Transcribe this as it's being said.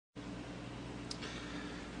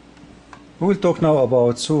We will talk now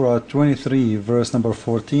about Surah 23, verse number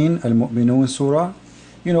 14, Al-Mu'minun Surah.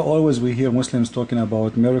 You know, always we hear Muslims talking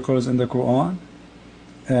about miracles in the Quran,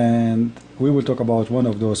 and we will talk about one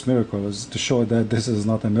of those miracles to show that this is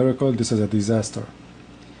not a miracle, this is a disaster.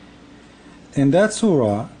 In that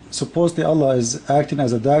surah, supposedly Allah is acting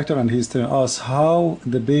as a doctor and He's telling us how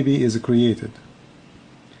the baby is created.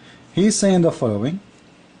 He's saying the following: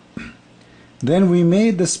 then we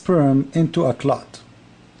made the sperm into a clot.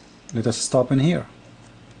 Let us stop in here.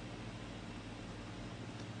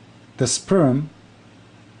 The sperm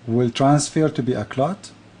will transfer to be a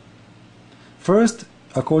clot. First,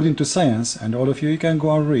 according to science, and all of you can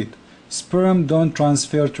go and read, sperm don't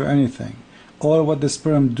transfer to anything. All what the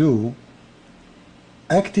sperm do,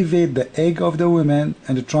 activate the egg of the woman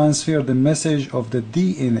and transfer the message of the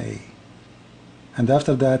DNA. And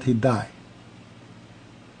after that, he die.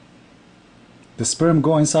 The sperm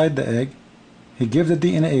go inside the egg, he give the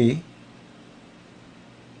DNA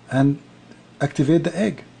and activate the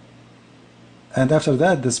egg. And after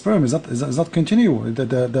that, the sperm is not continue.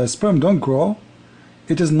 The sperm don't grow.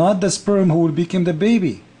 It is not the sperm who will become the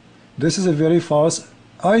baby. This is a very false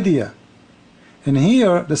idea. And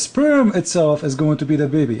here, the sperm itself is going to be the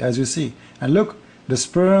baby, as you see. And look, the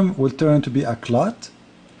sperm will turn to be a clot.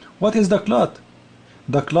 What is the clot?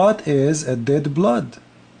 The clot is a dead blood.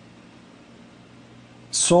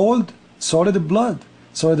 Solid blood.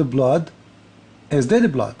 Solid blood is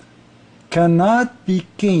dead blood. Cannot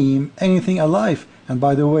become anything alive. And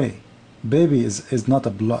by the way, baby is not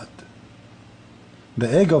a blood. The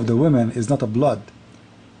egg of the woman is not a blood.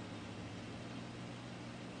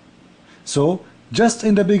 So, just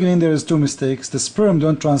in the beginning there is two mistakes. The sperm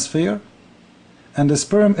don't transfer, and the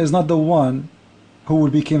sperm is not the one who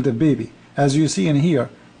will become the baby. As you see in here,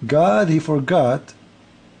 God, He forgot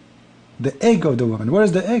the egg of the woman. Where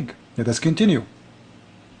is the egg? Let us continue.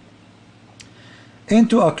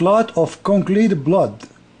 Into a clot of concrete blood.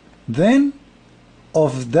 Then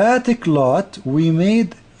of that clot we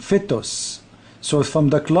made fetus. So from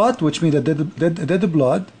the clot, which means the dead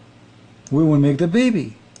blood, we will make the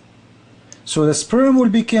baby. So the sperm will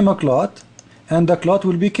become a clot, and the clot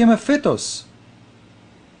will become a fetus,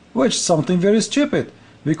 which is something very stupid,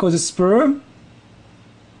 because the sperm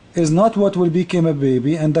is not what will become a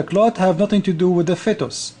baby, and the clot have nothing to do with the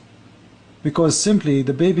fetus, because simply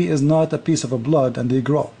the baby is not a piece of a blood and they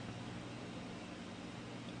grow.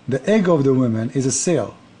 The egg of the woman is a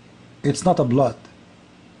cell. It's not a blood.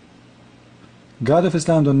 God of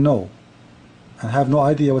Islam don't know and have no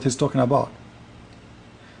idea what he's talking about.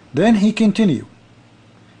 Then he continue.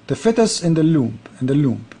 The fetus in the loom.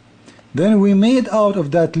 Then we made out of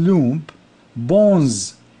that loom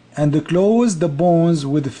bones and clothed the bones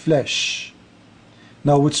with flesh.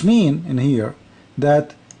 Now which mean in here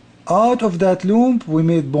that out of that loom we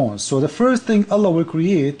made bones. So the first thing Allah will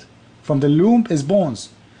create from the loom is bones.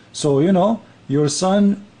 So you know, your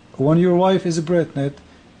son, when your wife is pregnant,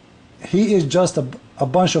 he is just a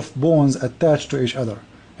bunch of bones attached to each other.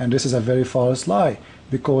 And this is a very false lie,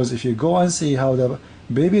 because if you go and see how the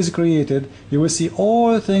baby is created, you will see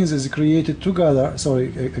all things is created together,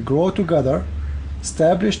 grow together,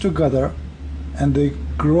 established together, and they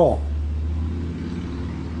grow.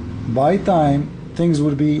 By time, things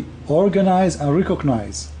will be organized and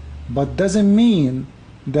recognized, but doesn't mean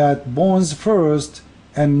that bones first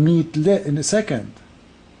and meat in a second.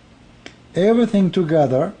 Everything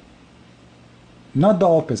together, not the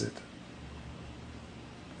opposite.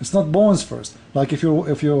 It's not bones first. Like if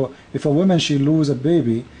a woman she lose a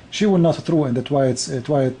baby, she will not throw in the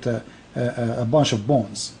toilet a bunch of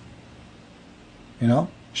bones. You know,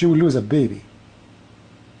 she will lose a baby.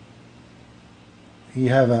 He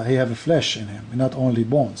have a flesh in him, not only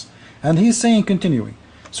bones. And he's saying, continuing.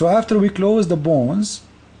 So after we close the bones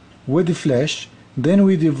with the flesh, then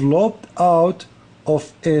we developed out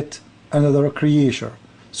of it another creature.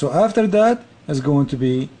 So after that is going to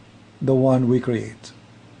be the one we create.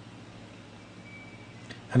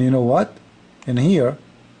 And you know what? In here,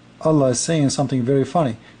 Allah is saying something very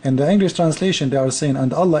funny. In the English translation, they are saying,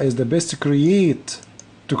 and Allah is the best to create.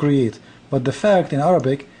 But the fact in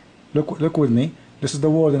Arabic, look with me. This is the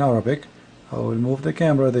word in Arabic. I will move the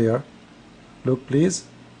camera there. Look, please.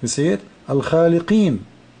 You see it? Al-Khaliqeen.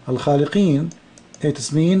 Al-Khaliqeen,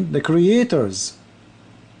 it means the creators.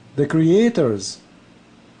 The creators.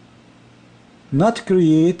 Not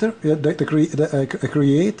creator,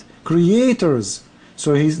 creators.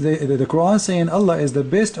 So the Quran saying Allah is the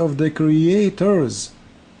best of the creators,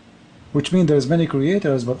 which means there's many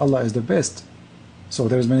creators, but Allah is the best. So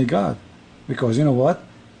there's many God, because you know what?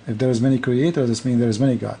 If there's many creators, this means there's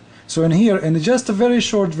many God. So in here, in just a very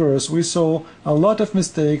short verse, we saw a lot of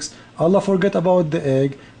mistakes. Allah forgot about the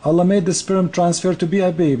egg. Allah made the sperm transfer to be a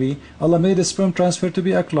baby. Allah made the sperm transfer to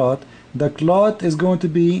be a clot. The clot is going to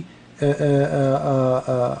be a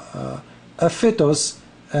fetus,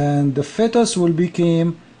 and the fetus will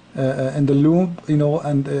become in the loom, you know,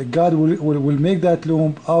 and God will make that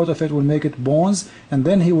loom, out of it will make it bones, and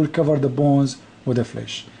then He will cover the bones with the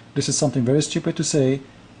flesh. This is something very stupid to say.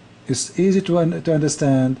 It's easy to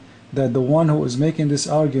understand that the one who is making this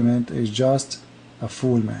argument is just a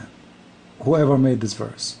fool man. Whoever made this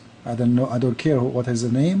verse, I don't know, I don't care what is the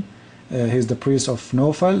name. He's the priest of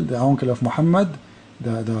Nofal, the uncle of Muhammad,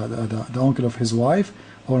 the uncle of his wife,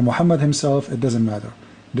 or Muhammad himself. It doesn't matter.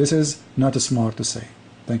 This is not smart to say.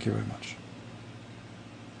 Thank you very much.